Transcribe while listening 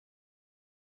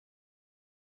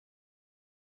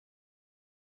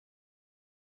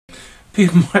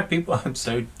People, my people, I'm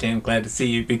so damn glad to see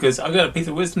you because I've got a piece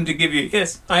of wisdom to give you.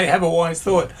 Yes, I have a wise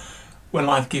thought. When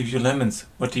life gives you lemons,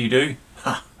 what do?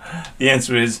 Ha! The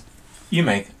answer is you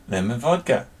make lemon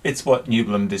vodka. It's what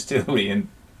Nubilum Distillery in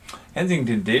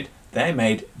Kensington did. They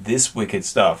made this wicked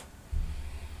stuff.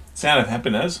 Sound of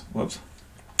happiness. Whoops.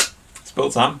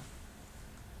 Spilled some.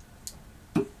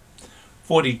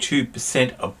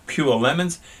 42% of pure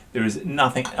lemons. There is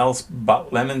nothing else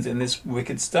but lemons in this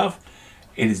wicked stuff.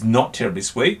 It is not terribly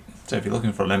sweet, so if you're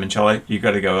looking for a limoncello, you've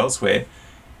got to go elsewhere.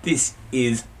 This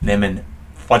is lemon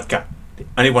vodka. The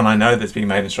only one I know that's being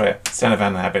made in Australia. Sound of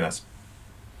happiness.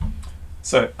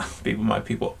 So, my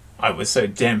people, I was so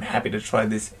damn happy to try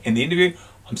this in the interview.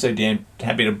 I'm so damn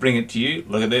happy to bring it to you.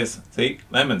 Look at this. See?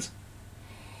 Lemons.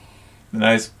 The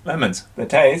nose, lemons. The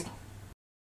taste.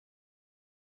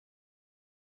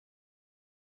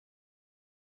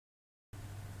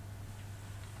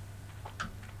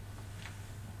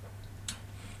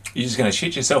 You're just going to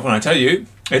shit yourself when I tell you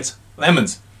it's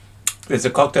lemons. There's a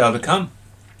cocktail to come.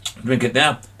 Drink it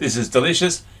now. This is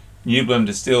delicious. Nubilum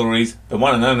Distillery's the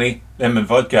one and only lemon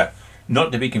vodka.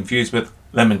 Not to be confused with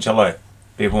limoncello.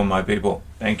 People, my people.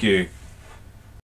 Thank you.